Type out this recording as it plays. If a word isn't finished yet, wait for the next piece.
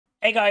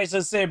Hey guys,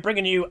 it's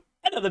bringing you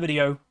another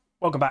video.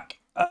 Welcome back.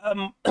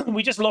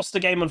 We just lost a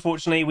game,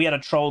 unfortunately. We had a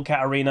troll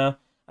Katarina.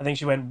 I think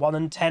she went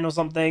 1-10 or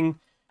something.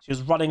 She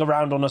was running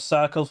around on a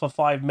circle for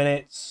 5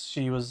 minutes.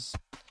 She was,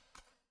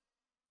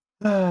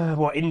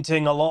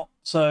 inting a lot.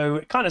 So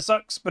it kind of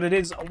sucks, but it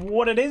is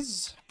what it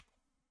is.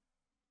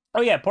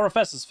 Oh yeah,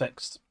 Professor's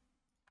fixed.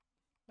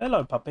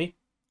 Hello, puppy.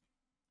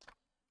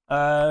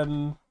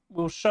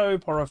 We'll show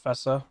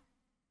Professor.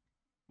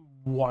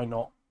 Why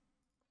not?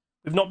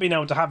 We've not been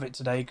able to have it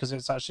today because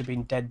it's actually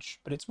been dead,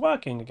 but it's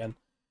working again.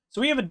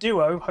 So we have a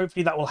duo.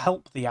 Hopefully that will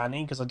help the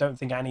Annie, because I don't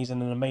think Annie's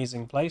in an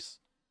amazing place.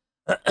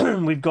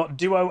 We've got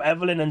duo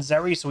Evelyn and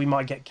Zeri, so we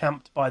might get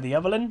camped by the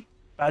Evelyn.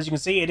 But as you can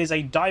see, it is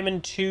a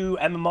Diamond 2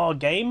 MMR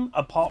game,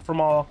 apart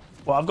from our...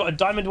 Well, I've got a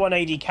Diamond 1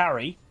 AD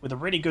carry with a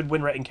really good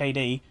win rate in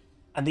KD,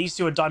 and these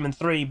two are Diamond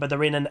 3, but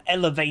they're in an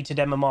elevated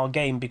MMR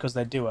game because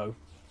they're duo.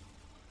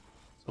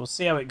 So we'll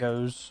see how it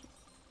goes.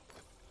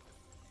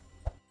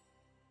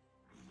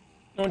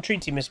 No one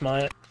treats you, Miss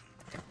Maya.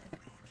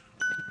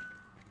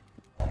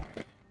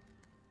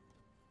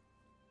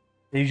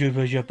 Who's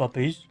your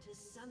puppies?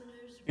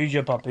 Who's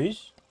your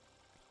puppies?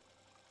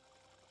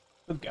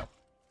 Good girl.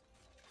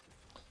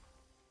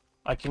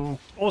 I can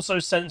also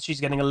sense she's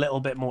getting a little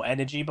bit more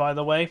energy, by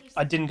the way.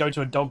 I didn't go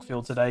to a dog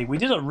field today. We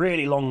did a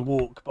really long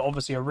walk, but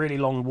obviously a really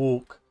long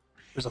walk.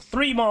 It was a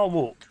 3-mile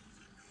walk.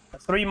 A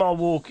 3-mile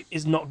walk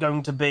is not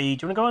going to be...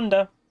 Do you want to go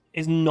under?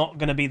 Is not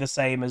going to be the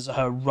same as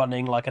her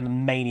running like a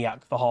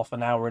maniac for half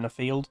an hour in a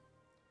field.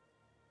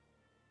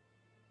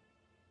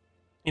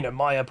 You know,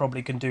 Maya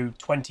probably can do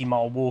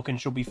 20-mile walk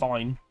and she'll be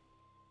fine.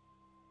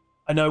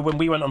 I know when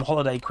we went on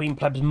holiday, Queen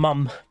Pleb's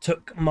mum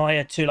took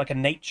Maya to like a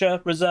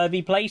nature reserve-y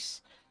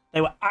place.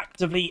 They were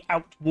actively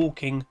out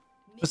walking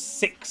for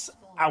 6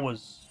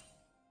 hours.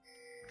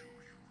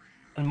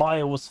 And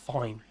Maya was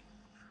fine.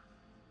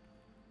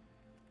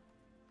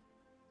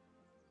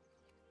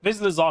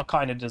 Visitors are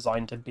kind of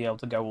designed to be able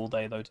to go all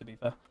day, though, to be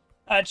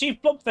fair.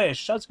 Chief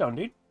Blobfish, how's it going,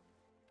 dude?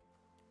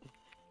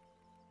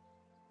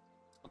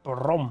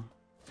 Brom.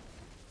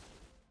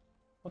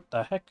 What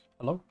the heck?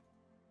 Hello?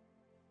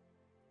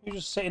 You're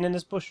just sitting in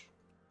this bush.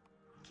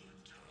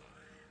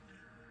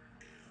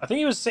 I think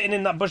he was sitting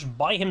in that bush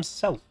by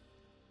himself.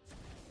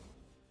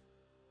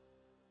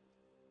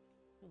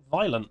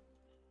 Violent.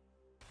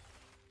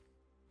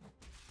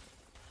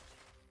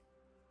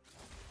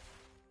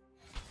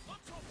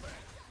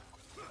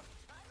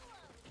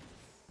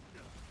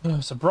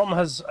 So Brom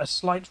has a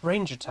slight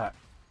range attack.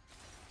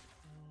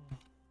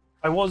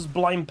 I was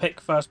blind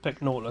pick, first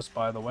pick Nautilus,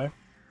 by the way.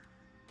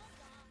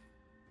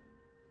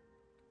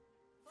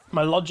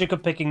 My logic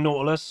of picking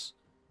Nautilus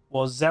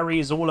was Zeri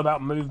is all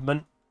about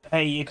movement.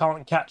 Hey, you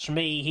can't catch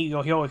me. Here.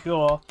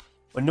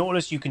 With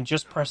Nautilus, you can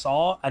just press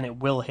R and it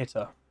will hit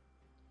her.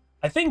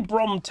 I think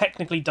Brom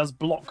technically does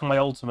block my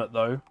ultimate,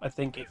 though. I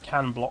think it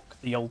can block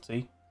the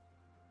ulti.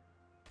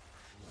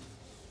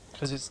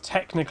 Because it's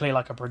technically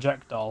like a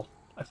projectile,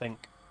 I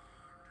think.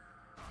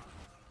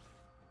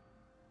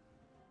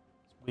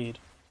 Weird.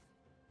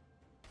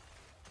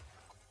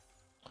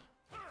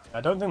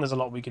 I don't think there's a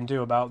lot we can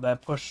do about their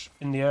push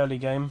in the early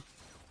game.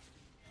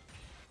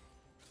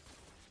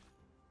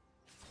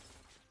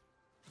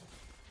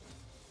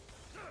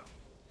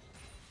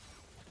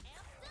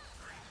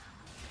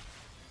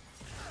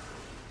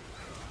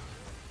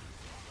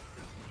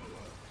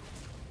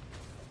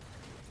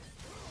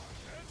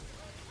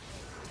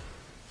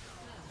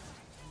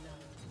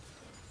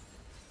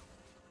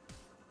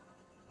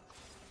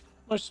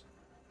 Nice.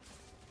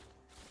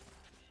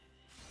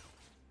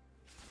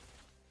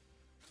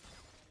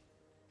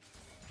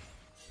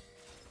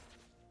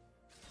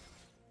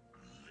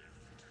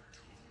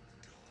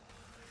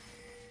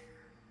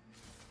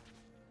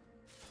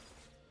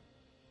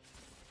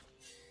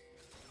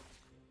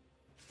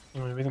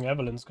 We think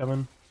Evelyn's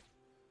coming.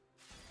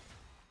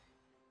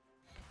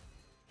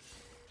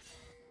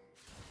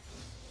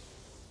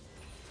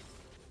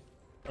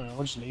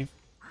 We'll just leave.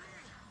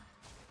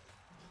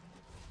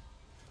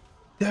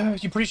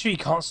 You're pretty sure you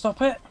can't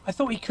stop it? I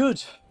thought he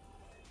could.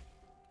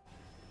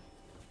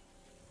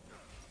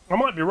 I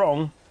might be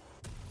wrong.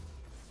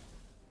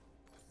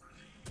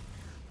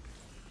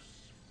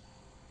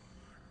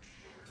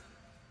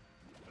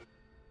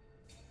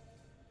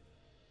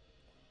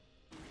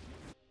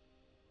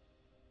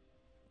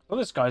 Well,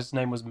 this guy's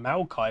name was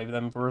Maokai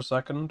then for a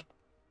second.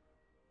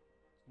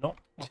 Not.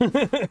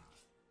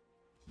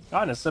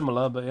 Kind of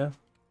similar, but yeah.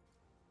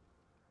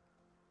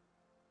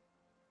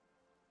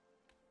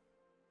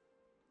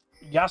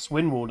 Gas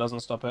wind wall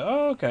doesn't stop it.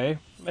 Oh, okay.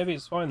 Maybe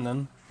it's fine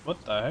then.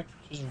 What the heck?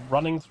 Just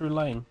running through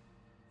lane.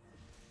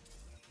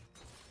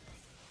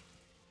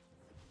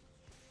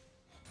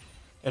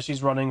 Guess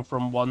she's running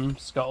from one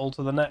scuttle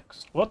to the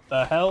next. What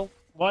the hell?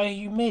 Why are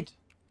you mid?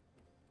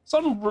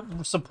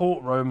 Some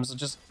support roams are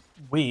just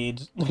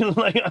weird.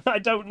 Like, I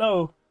don't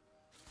know.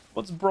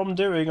 What's Brom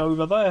doing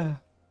over there?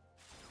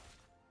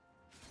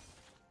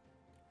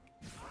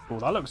 Oh,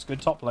 that looks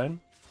good top lane.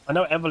 I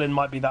know Evelyn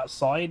might be that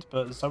side,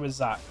 but so is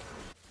Zac.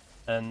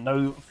 And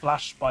no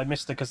flash by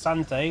Mr.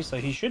 Cassante, so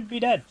he should be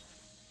dead.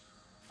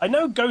 I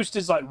know Ghost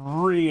is like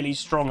really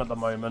strong at the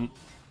moment.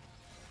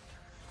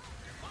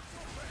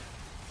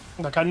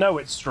 Like, I know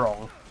it's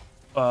strong,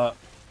 but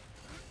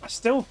I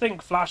still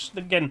think Flash,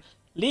 again,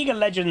 League of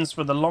Legends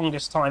for the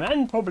longest time,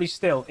 and probably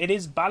still, it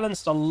is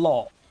balanced a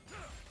lot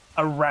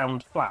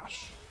around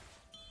Flash.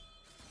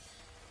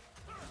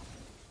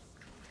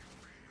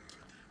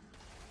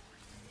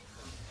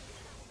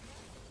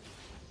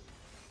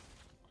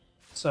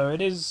 So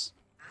it is...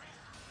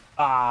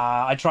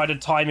 Ah, I tried to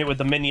time it with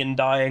the minion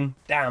dying.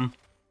 Damn.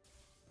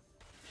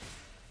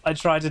 I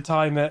tried to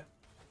time it.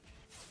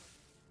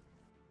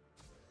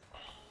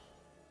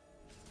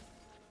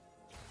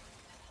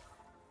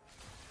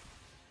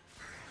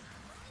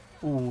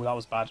 Ooh, that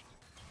was bad.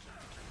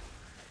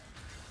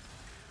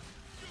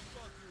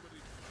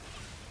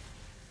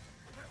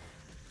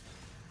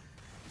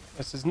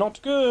 This is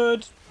not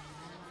good.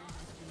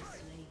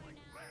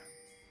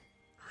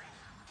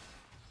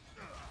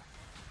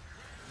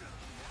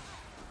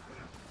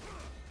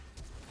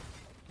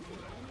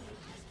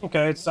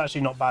 Okay, it's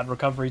actually not bad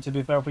recovery, to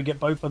be fair, if we get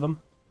both of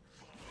them.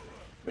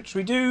 Which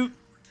we do.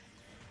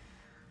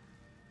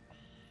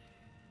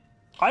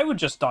 I would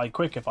just die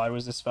quick if I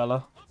was this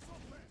fella.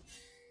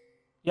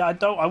 Yeah,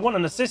 I want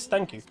an assist,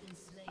 thank you.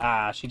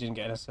 Ah, she didn't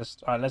get an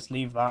assist. Alright, let's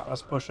leave that.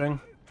 That's pushing.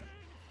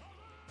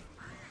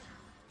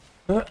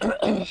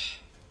 Hey,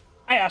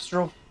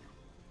 Astral.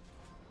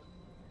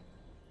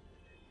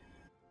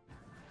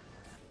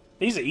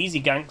 These are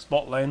easy ganks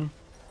bot lane.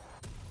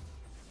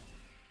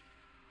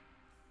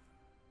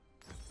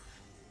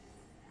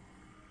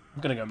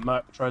 I'm gonna go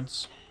Merc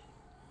Treads.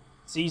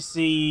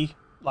 CC,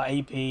 like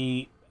AP.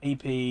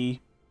 She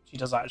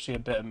does actually a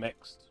bit of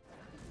mixed.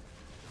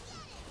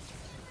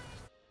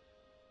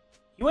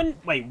 You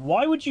went... Wait,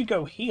 why would you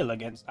go heal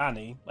against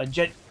Annie?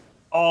 Like,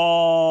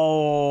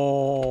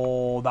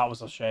 Oh, that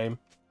was a shame.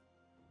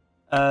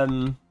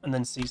 And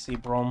then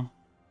CC Brom.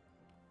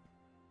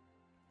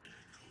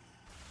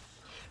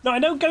 No, I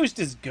know Ghost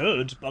is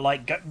good, but,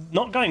 like,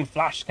 not going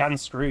Flash can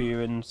screw you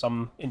in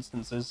some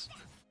instances.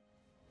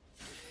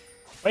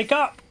 Wake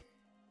up!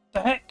 The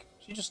heck?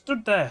 She just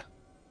stood there.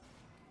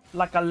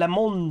 Like a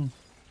lemon.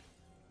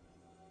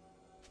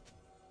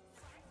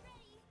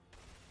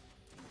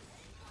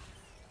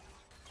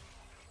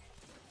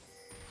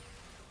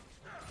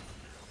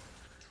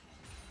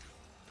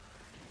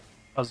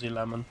 Fuzzy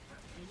lemon.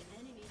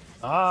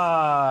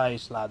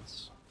 Nice,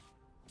 lads.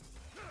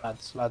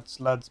 Lads.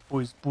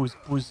 Boys,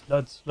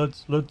 lads.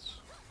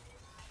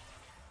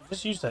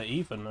 Just use that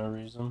E for no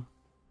reason.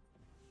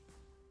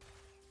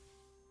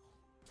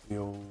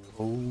 Yo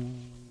ho,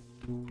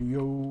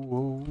 yo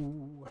ho.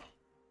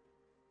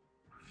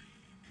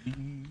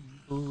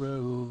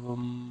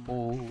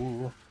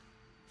 Forevermore.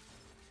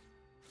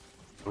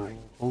 Yo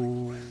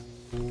ho,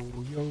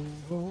 yo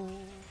ho.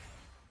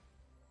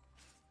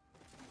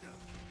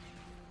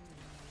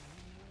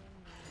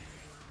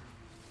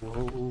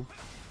 Whoa.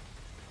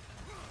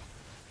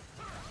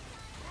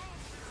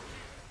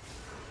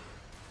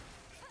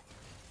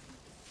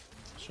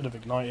 Should have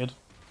ignited.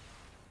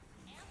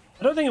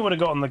 I don't think it would have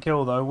gotten the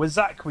kill though. With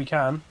Zac we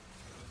can.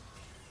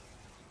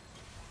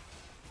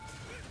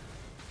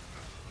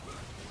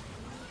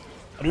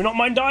 I do not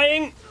mind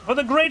dying for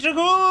the greater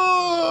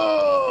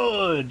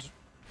good!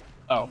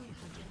 Oh.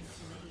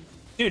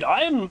 Dude,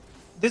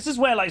 this is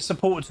where like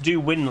supports do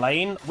win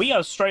lane. We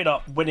are straight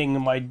up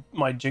winning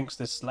my Jinx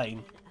this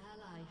lane.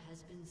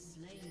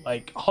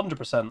 Like,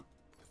 100%.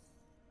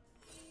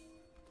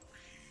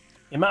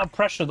 The amount of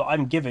pressure that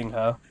I'm giving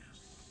her.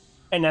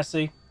 Hey,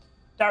 Nessie.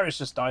 Darius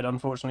just died,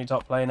 unfortunately,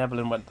 top lane.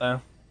 Evelyn went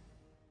there.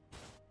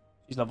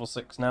 She's level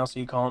 6 now, so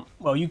you can't...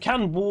 Well, you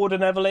can ward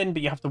an Evelyn,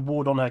 but you have to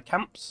ward on her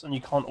camps, and you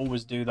can't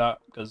always do that,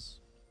 because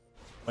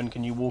when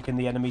can you walk in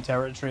the enemy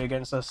territory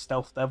against a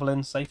stealthed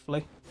Evelyn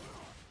safely?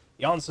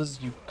 The answer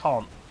is you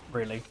can't,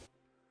 really.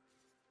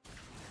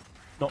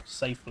 Not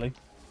safely.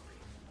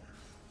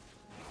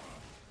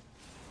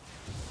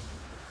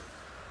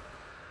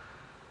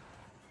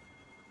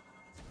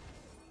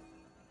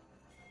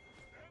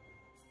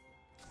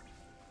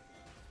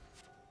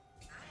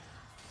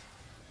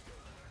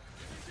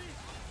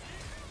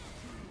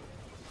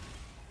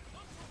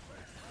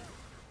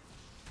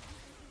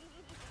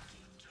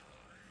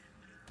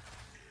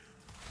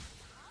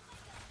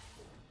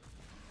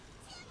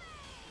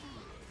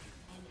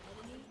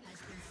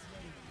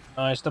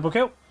 Nice double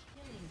kill.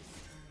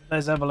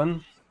 There's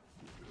Evelyn.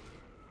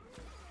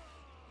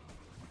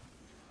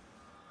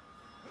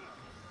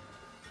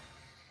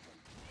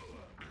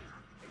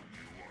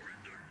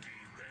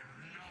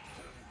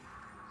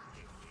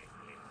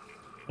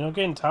 You're not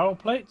getting tower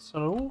plates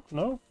at all?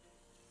 No?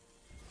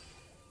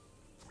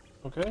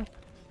 Okay.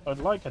 I'd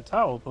like a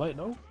tower plate,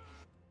 though.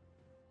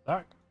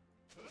 Back.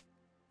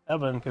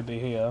 Evelyn could be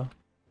here.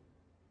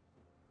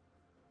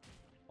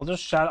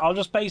 I'll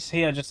just base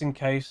here just in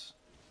case.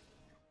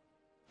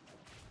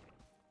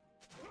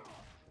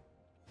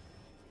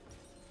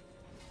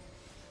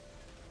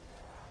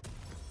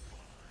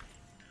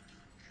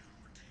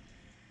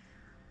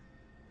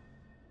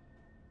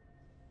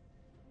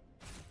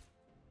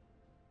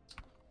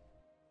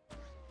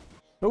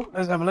 Oh,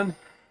 there's Evelyn.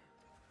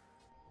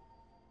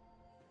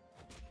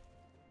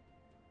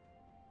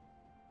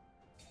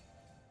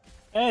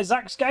 Yeah,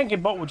 Zach's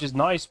ganking bot, which is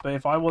nice, but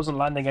if I wasn't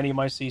landing any of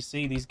my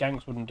CC, these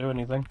ganks wouldn't do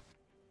anything.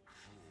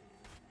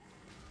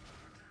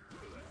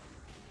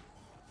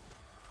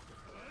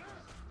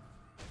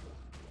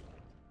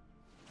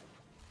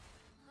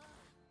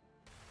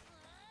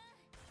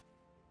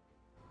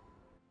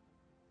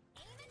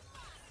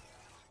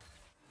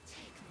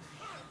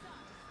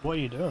 What are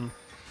you doing?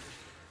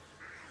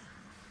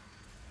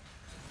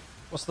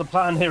 What's the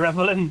plan here,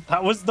 Evelyn?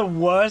 That was the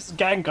worst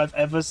gank I've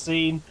ever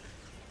seen.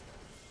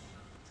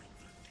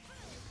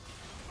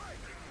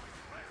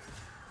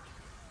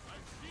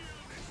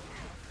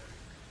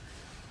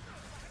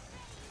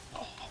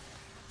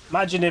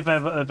 Imagine if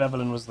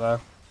Evelyn was there.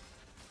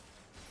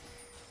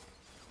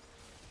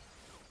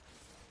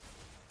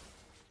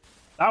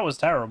 That was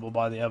terrible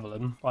by the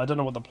Evelyn. I don't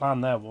know what the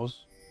plan there was.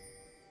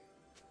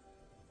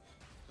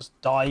 Just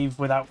dive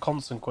without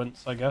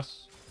consequence, I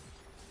guess.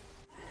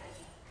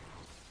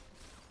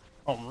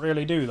 Can't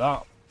really do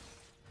that.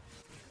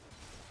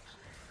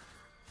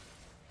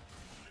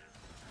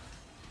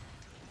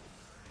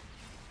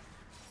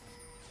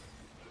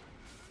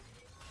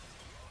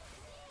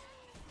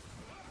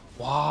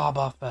 Wow,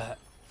 Buffett.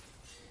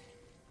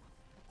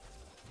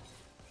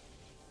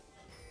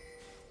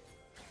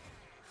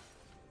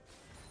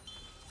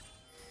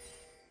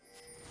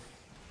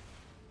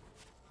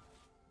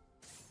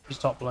 He's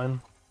top lane.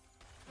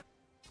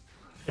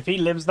 If he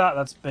lives that,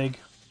 that's big.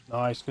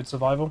 Nice, good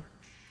survival.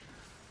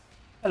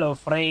 Hello,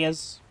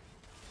 Freyas.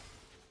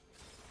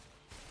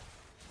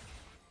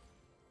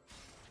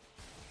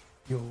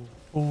 Yo,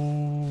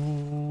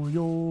 oh,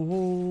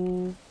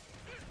 yo,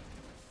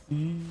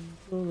 be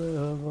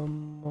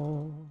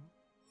forevermore.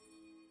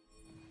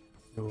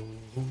 Yo,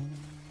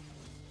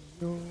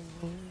 yo.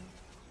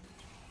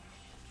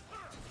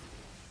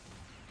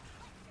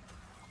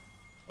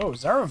 Oh,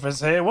 Zareth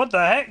is here. What the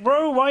heck,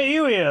 bro? Why are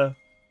you here?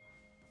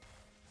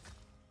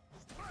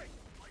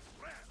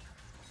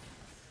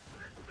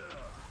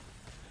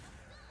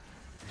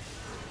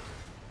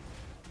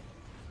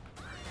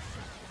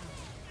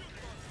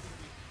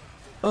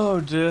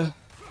 Oh dear.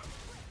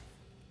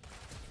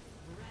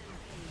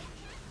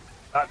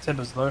 That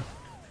Tibbers though.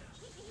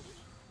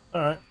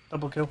 Alright,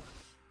 double kill.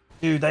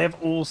 Dude, they have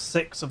all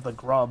 6 of the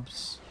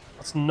grubs.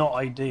 That's not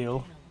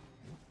ideal.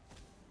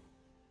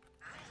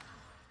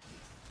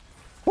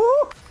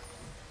 Woo!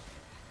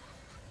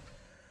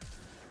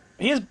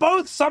 He has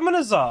both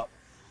summoners up!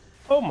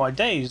 Oh my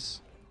days.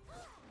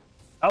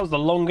 That was the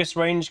longest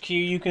range Q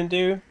you can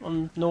do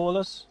on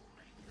Nautilus.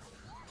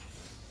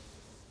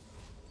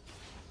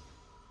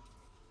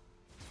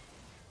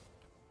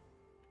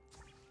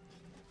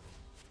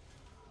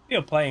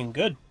 You're playing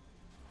good.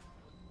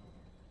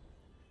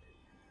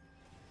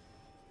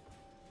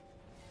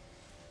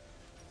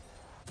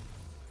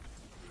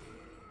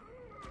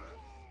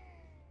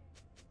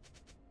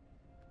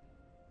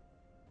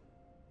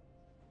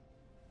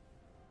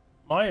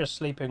 Maya's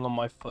sleeping on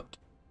my foot.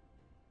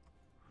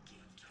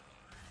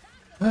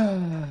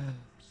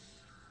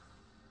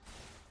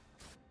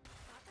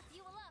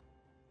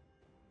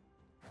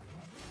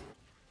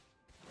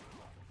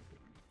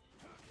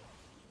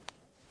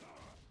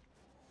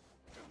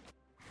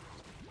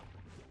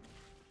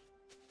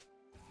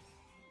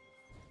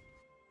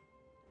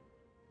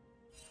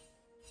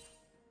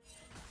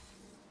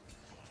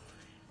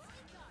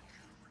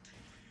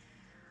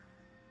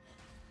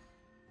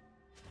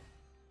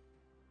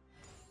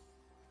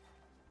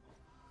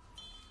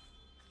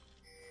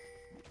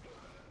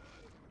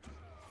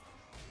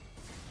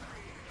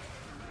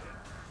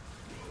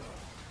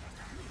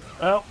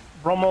 Well,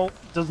 Brom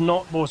does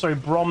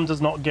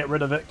not get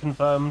rid of it,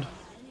 confirmed.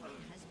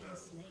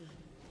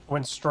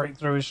 Went straight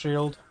through his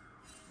shield.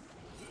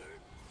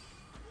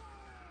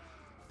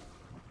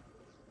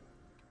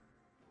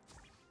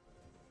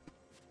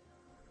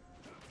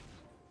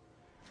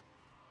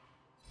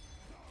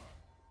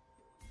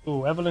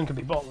 Ooh, Evelyn could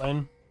be bot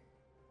lane.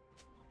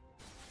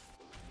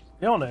 To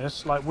be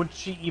honest, like, would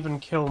she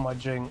even kill my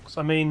Jinx?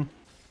 I mean,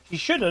 she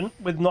shouldn't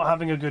with not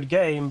having a good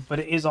game, but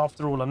it is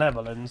after all an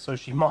Evelyn, so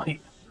she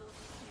might.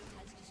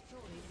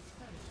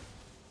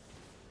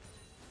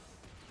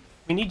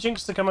 We need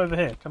Jinx to come over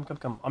here. Come, come,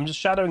 come. I'm just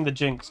shadowing the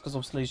Jinx because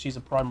obviously she's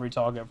a primary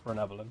target for an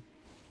Evelyn.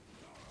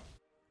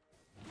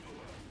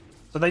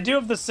 So they do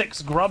have the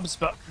 6 grubs,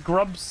 but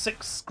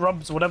 6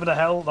 scrubs, whatever the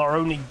hell, are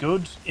only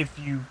good if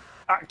you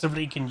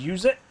actively can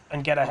use it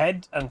and get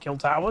ahead and kill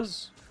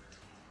towers.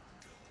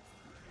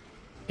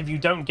 If you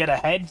don't get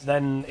ahead,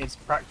 then it's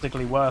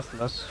practically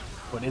worthless.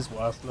 Well, it is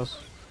worthless.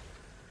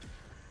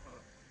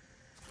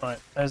 Right,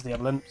 there's the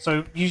Evelyn.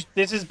 So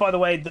this is, by the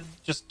way,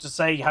 just to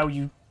say how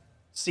you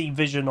see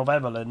vision of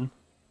Evelyn,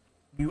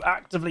 you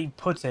actively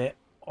put it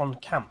on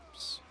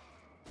camps.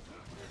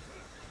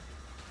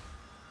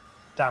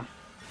 Damn.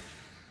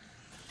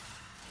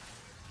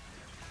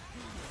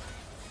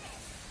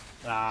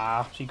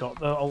 Ah, she got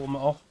the ultimate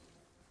off.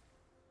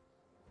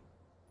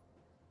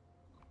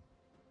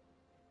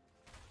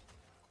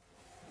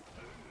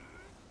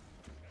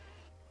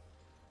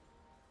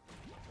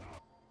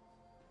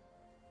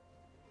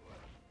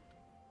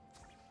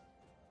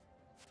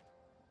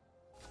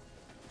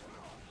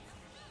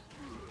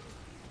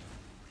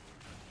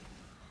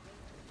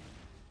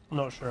 I'm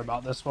not sure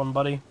about this one,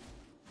 buddy.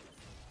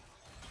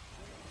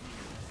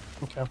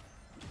 Okay.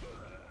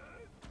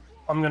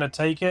 I'm gonna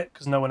take it,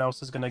 because no one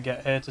else is gonna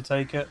get here to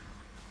take it.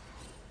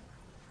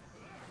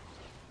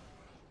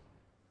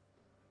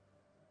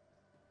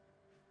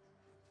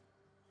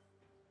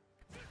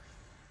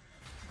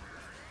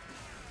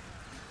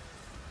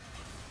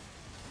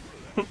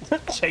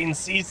 Chain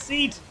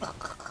CC'd.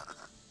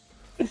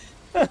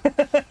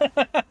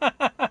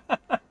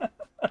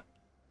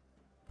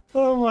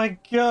 Oh my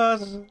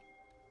god.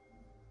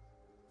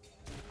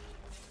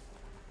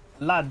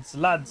 Lads,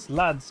 lads,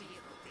 lads.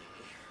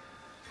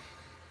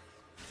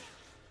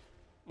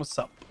 What's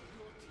up?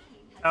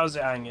 How's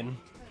it hanging?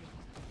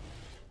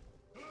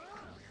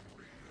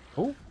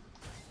 Oh.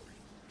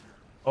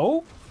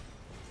 Oh.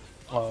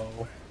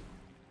 Oh.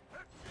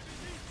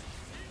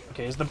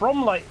 Okay, is the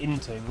Brom light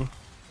inting?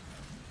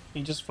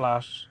 He just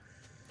flashed.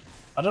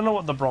 I don't know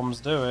what the Brom's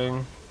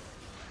doing.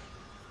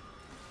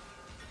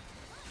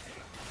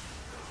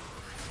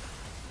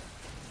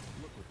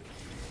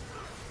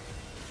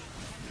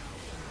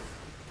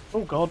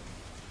 Oh god.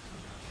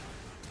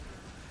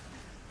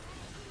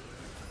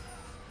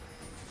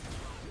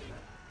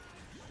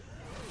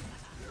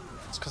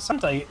 It's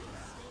Cassandra.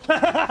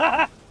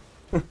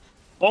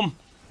 Bomb.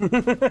 Not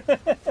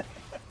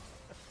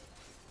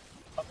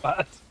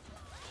bad.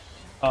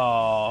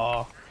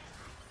 Oh.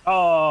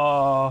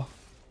 Oh.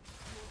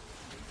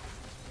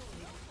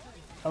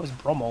 That was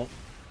Bromo.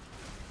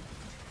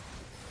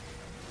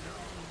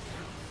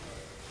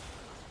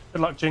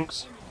 Good luck,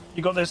 Jinx.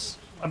 You got this.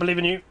 I believe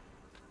in you.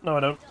 No, I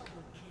don't.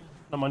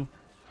 Not mine.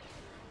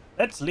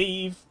 Let's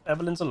leave.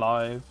 Evelyn's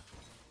alive.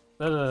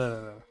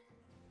 Can't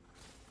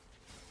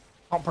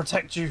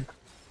protect you.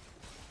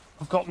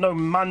 I've got no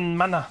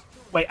mana.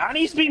 Wait,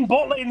 Annie's been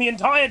bot lane the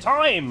entire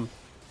time.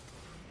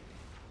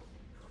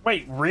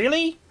 Wait,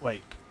 really?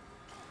 Wait.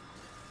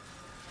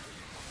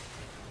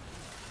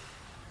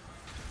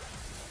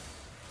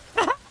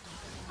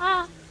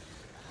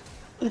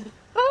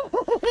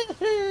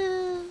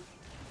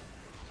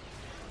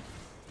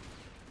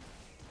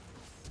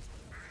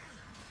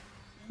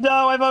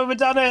 No, I've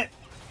overdone it.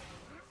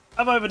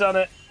 I've overdone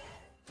it.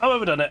 I've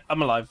overdone it.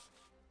 I'm alive.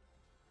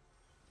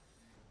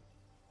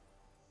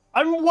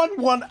 I'm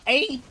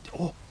 118.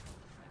 Oh.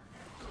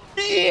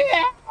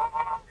 Yeah.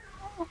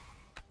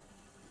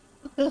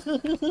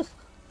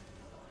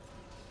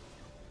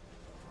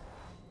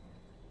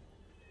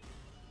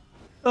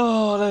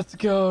 Oh, let's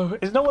go.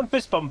 Is no one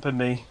fist bumping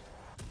me?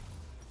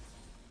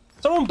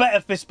 Someone better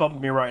fist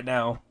bump me right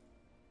now.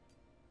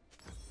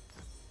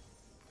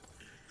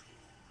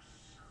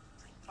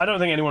 I don't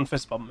think anyone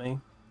fist bumped me.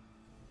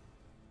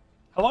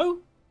 Hello?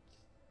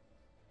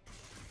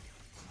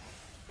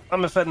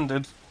 I'm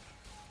offended.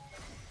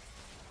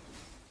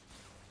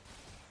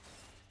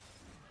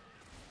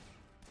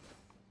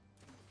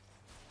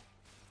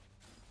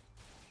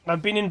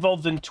 I've been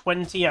involved in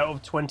 20 out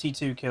of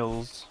 22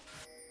 kills.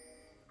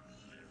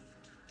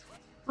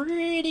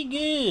 Pretty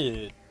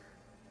good.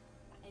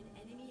 An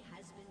enemy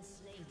has been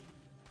slain.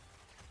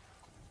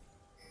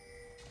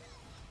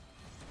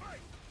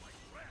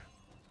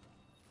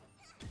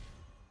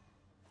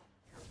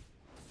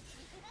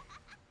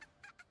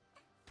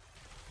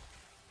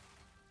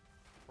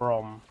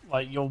 Brom,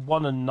 like, you're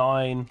 1 and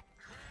 9.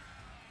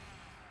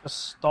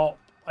 Just stop.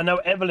 I know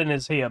Evelyn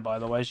is here, by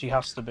the way. She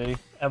has to be.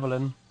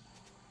 Evelyn.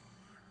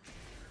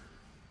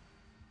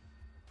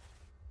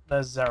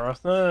 There's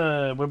Zerath.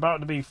 We're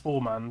about to be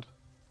 4-manned.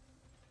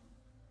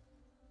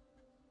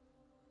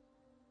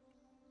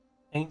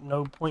 Ain't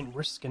no point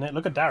risking it.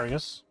 Look at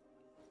Darius.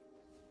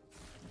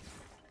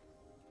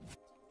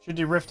 Should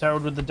do Rift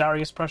Herald with the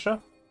Darius pressure.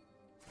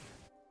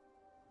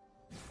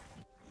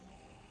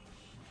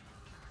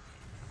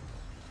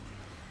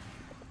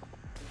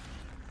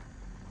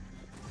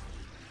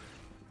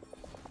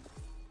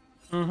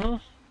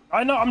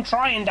 I know, I'm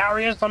trying,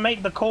 Darius. I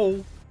made the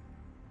call.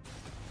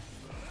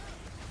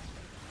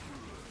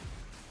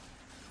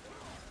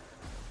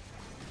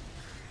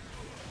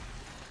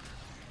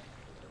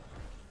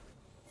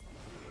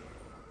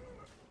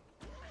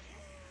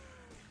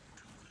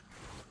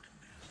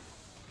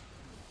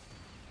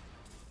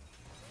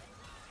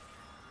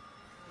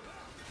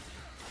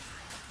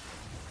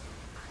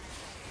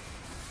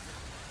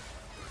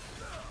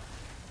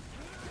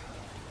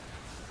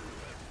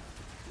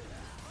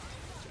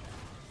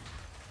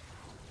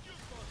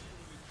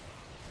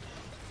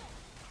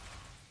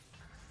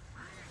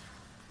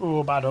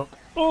 Oh, bad hook.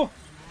 Oh!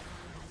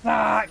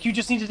 Fuck, you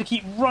just needed to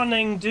keep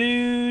running,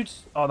 dude.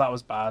 Oh, that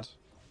was bad.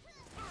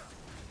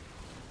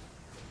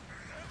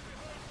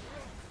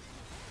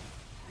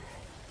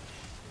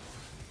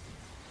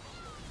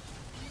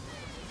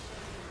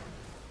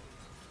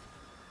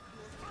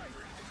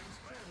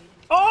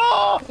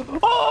 Oh!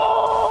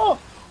 Oh!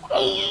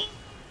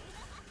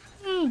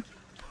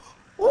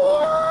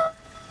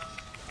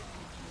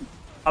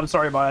 I'm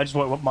sorry, Maya. I just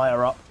woke Maya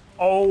up.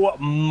 Oh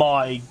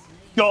my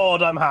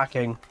god, I'm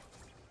hacking.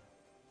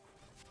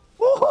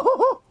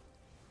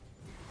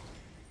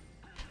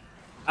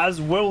 As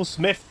Will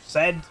Smith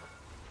said,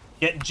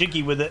 get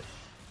jiggy with it.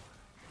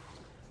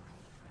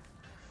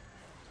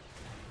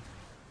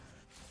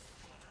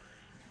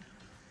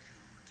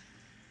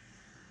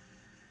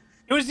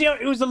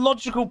 It was the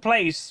logical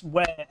place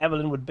where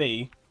Evelyn would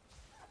be.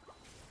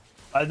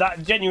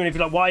 That genuinely, if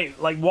you're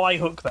why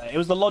hook there? It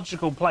was the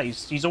logical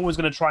place. He's always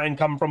going to try and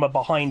come from a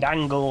behind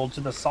angle or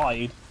to the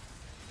side.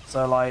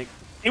 So like,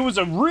 it was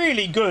a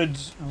really good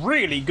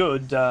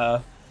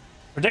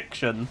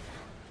prediction,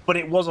 but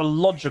it was a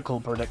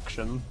logical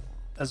prediction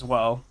as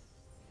well.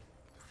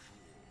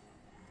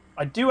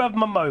 I do have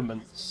my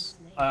moments.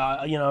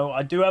 You know,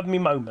 I do have me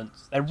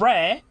moments. They're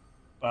rare,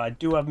 but I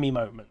do have me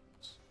moments.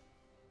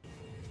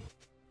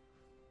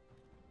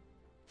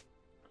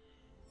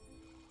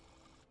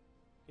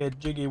 Get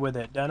jiggy with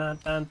it. Dun, dun,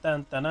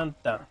 dun, dun, dun,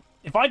 dun.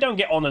 If I don't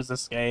get honours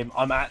this game,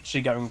 I'm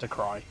actually going to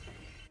cry.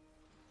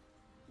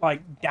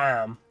 Like,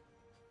 damn.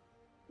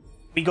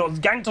 We got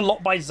ganked a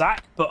lot by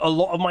Zac, but a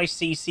lot of my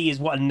CC is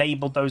what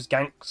enabled those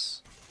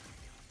ganks.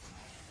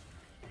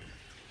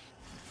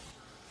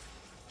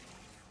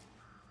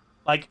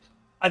 Like,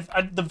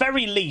 at the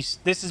very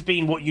least, this has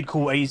been what you'd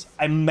call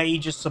a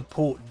major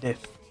support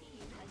diff.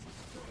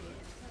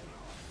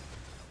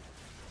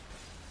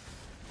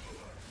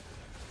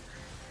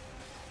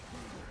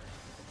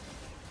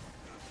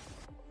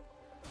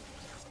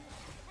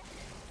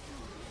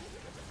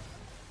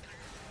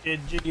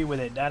 Get jiggy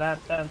with it. Dun, dun,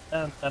 dun,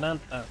 dun, dun, dun,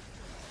 dun.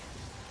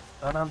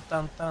 Dun, dun,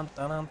 dun,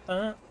 dun, dun,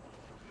 dun.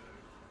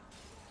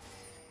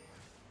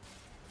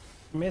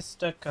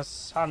 Mr.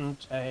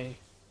 Cassante.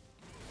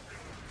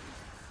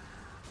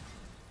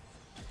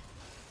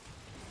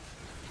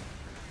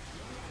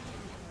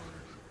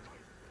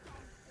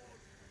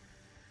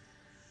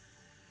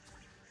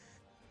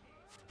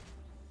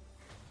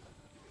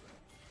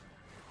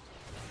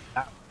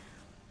 Ah.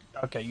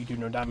 Okay, you do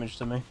no damage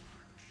to me.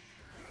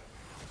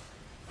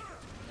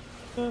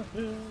 Woo!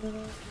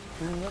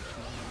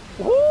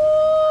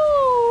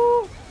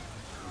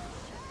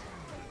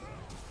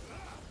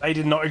 They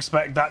did not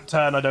expect that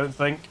turn, I don't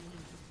think.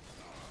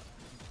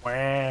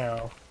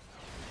 Wow.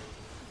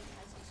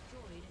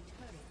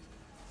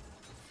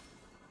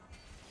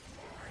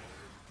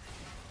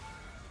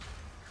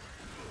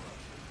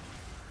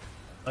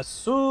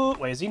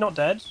 Wait, is he not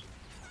dead?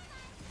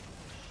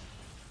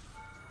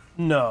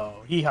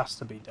 No, he has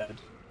to be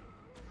dead.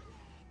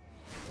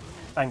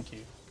 Thank you.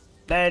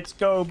 Let's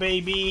go,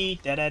 baby!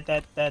 Da da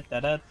da da da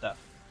da da.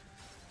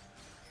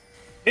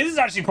 This is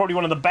actually probably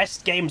one of the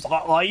best games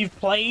I've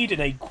played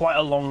in quite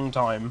a long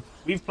time.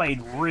 We've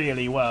played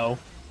really well.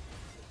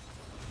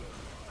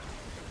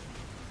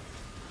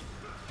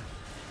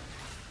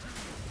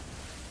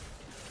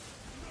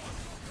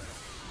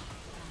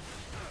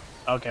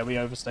 Okay, we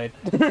overstayed.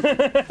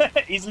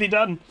 Easily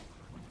done.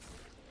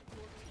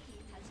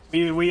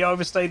 We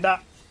overstayed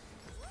that.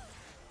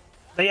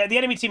 The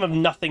enemy team have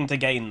nothing to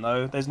gain,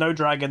 though. There's no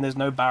dragon, there's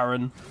no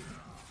baron.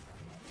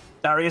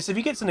 Darius, if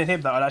he gets an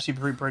inhib, that would actually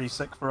be pretty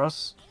sick for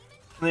us.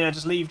 And yeah,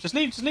 just leave, just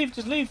leave, just leave,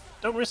 just leave.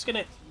 Don't risk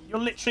it. You're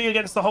literally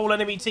against the whole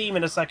enemy team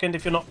in a second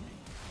if you're not...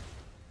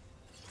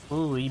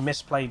 Ooh, he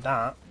misplayed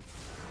that.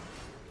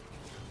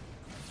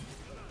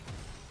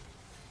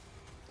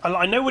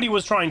 I know what he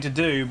was trying to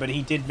do, but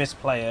he did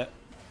misplay it.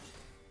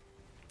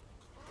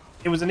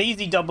 It was an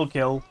easy double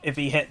kill if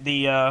he hit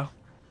the...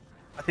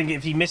 I think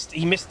if he missed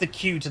the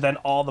Q to then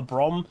R the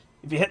Brom.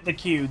 If he hit the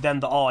Q, then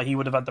the R, he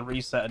would have had the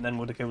reset and then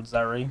would have killed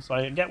Zeri. So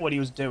I get what he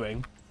was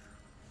doing.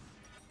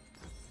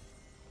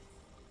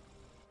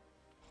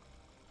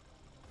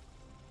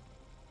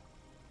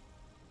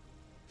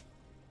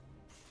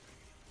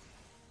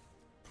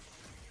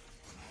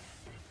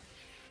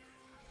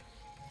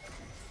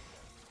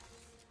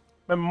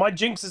 Remember, my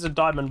Jinx is a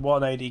Diamond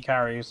 1 AD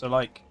carry, so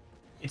like,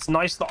 it's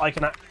nice that I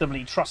can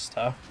actively trust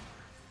her.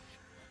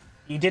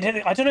 He did hit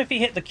it. I don't know if he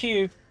hit the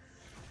Q.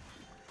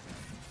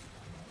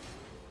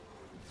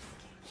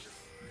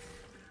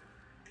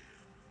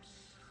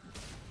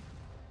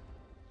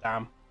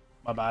 Damn,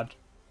 my bad.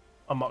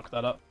 I mucked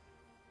that up.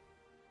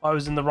 I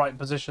was in the right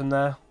position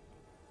there.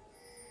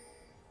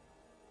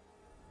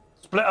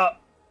 Split up.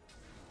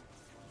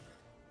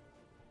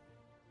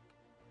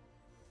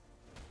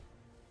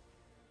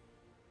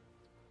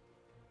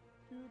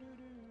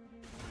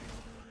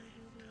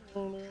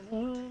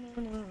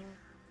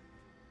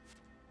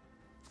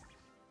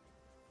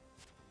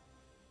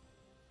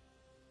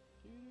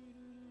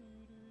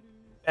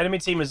 Enemy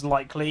team is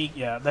likely,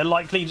 yeah, they're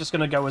likely just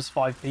going to go as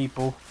 5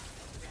 people.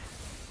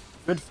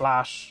 Good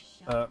flash,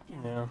 but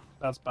yeah,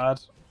 that's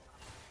bad.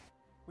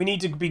 We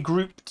need to be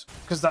grouped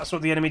because that's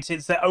what the enemy team,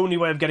 it's their only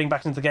way of getting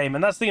back into the game.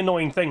 And that's the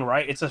annoying thing,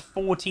 right? It's a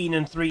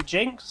 14-3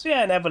 Jinx.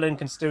 Yeah, and Evelyn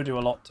can still do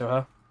a lot to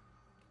her.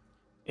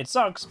 It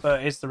sucks,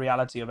 but it's the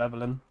reality of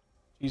Evelyn.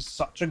 She's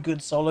such a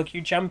good solo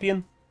queue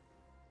champion.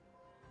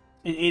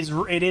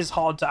 It is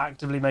hard to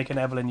actively make an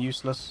Evelyn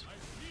useless.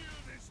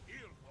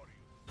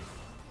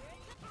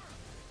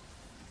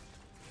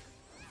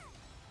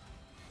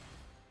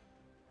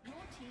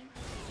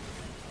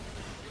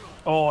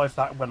 Oh, if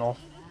that went off.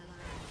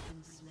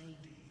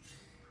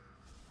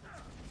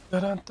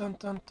 Dun, dun,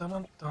 dun, dun,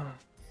 dun, dun.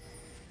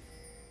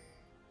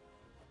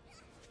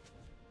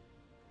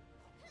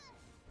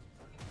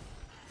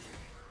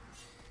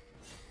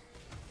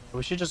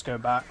 We should just go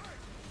back.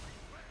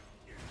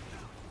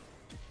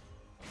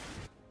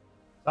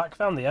 Zach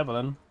found the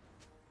Evelyn.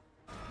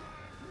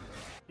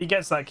 He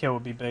gets that kill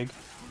would be big.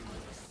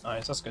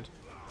 Nice, that's good.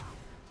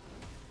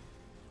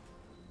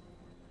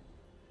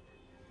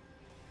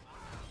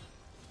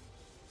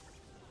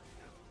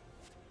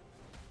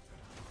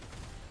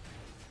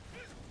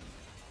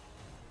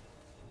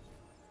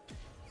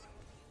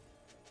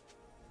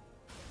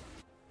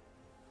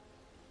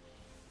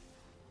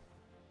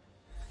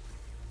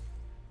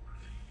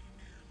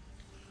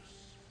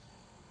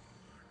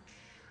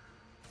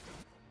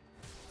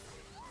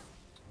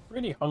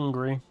 Really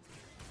hungry.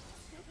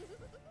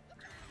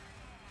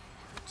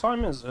 What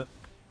time is it?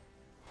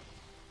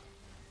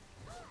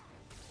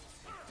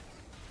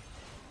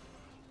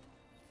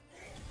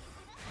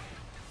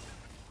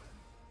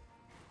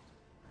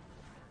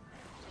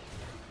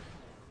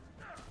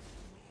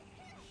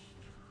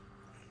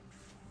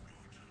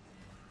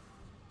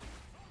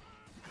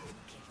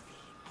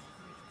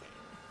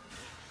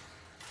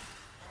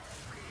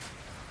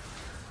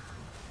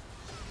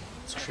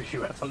 Screw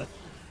you, Evelyn.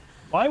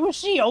 Why was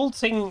she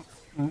ulting,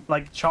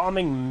 like,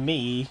 charming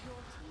me?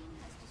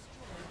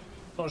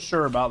 Not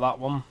sure about that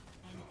one. An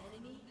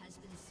enemy has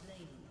been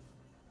slain.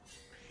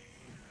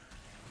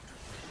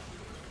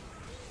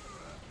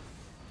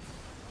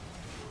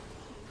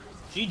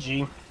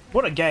 GG.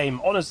 What a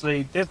game.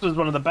 Honestly, this was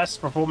one of the best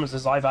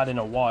performances I've had in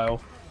a while.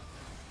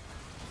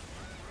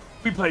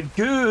 We played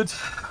good.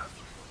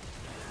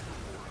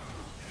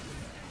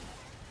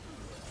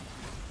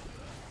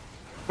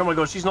 Oh my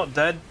god, she's not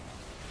dead.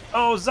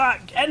 Oh,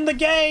 Zach, end the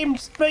game!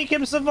 Just make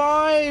him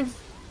survive!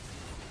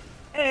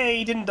 Hey,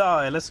 he didn't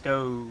die. Let's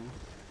go.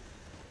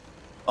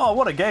 Oh,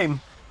 what a game.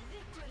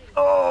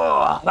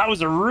 Oh, that was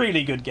a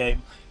really good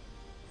game.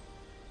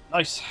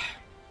 Nice.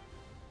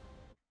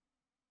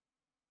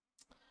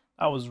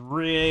 That was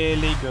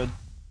really good.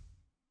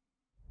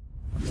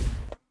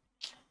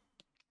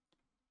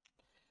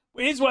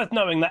 It is worth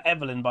knowing that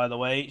Evelyn, by the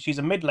way, she's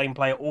a mid lane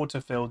player,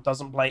 autofill,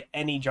 doesn't play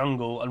any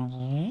jungle,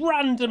 and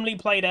randomly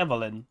played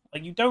Evelyn.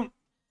 Like, you don't...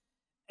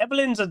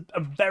 Evelyn's a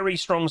very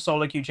strong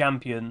solo queue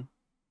champion,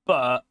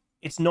 but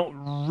it's not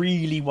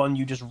really one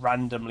you just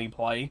randomly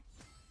play.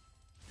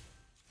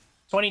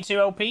 22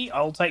 LP,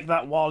 I'll take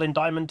that while in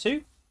Diamond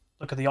 2.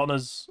 Look at the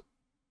honors.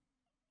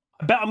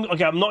 I bet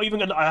I'm not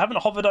even gonna... I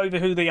haven't hovered over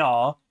who they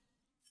are.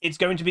 It's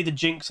going to be the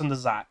Jinx and the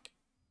Zac.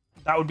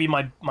 That would be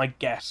my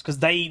guess, because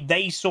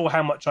they saw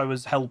how much I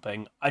was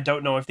helping. I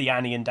don't know if the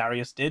Annie and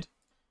Darius did.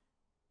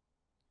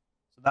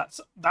 So that's...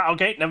 that.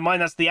 Okay, never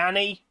mind, that's the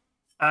Annie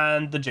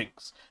and the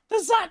Jinx.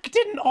 The Zac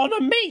didn't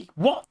honor me!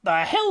 What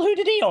the hell? Who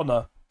did he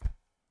honor?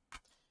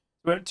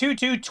 We're at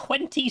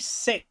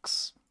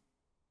 2-2-26.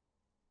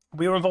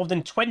 We were involved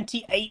in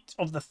 28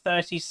 of the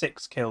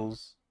 36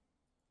 kills.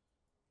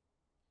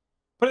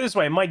 Put it this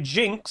way, my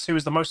Jinx, who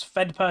was the most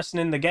fed person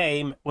in the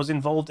game, was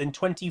involved in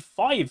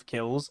 25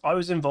 kills. I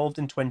was involved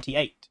in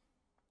 28.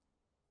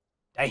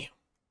 Damn.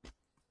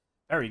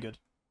 Very good.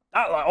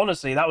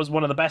 Honestly, that was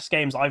one of the best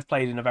games I've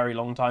played in a very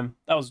long time.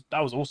 That was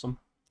awesome.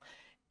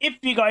 If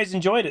you guys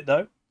enjoyed it,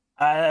 though,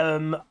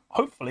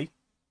 hopefully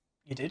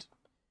you did.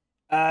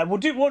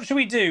 What should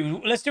we do?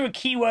 Let's do a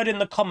keyword in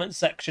the comments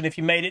section if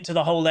you made it to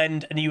the whole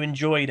end and you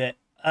enjoyed it.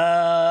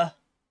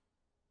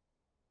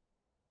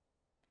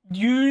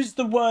 Use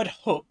the word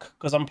hook,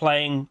 because I'm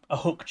playing a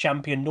hook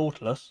champion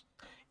Nautilus,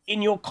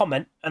 in your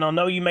comment, and I'll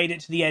know you made it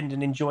to the end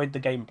and enjoyed the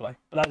gameplay.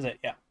 But that's it,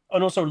 yeah.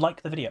 And also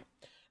like the video.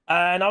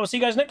 And I will see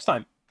you guys next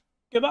time.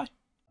 Goodbye.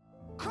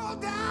 Call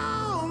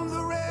down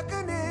the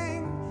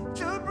reckoning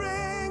to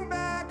bring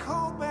back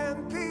hope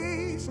and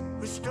peace.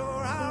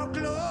 Restore our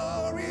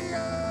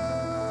Gloria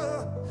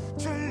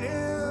to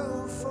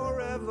live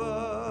forever.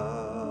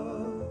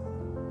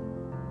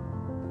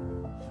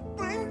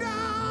 Bring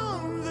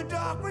down the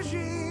dark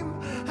regime.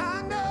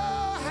 I know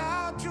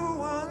how to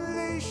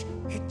unleash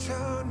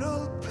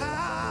eternal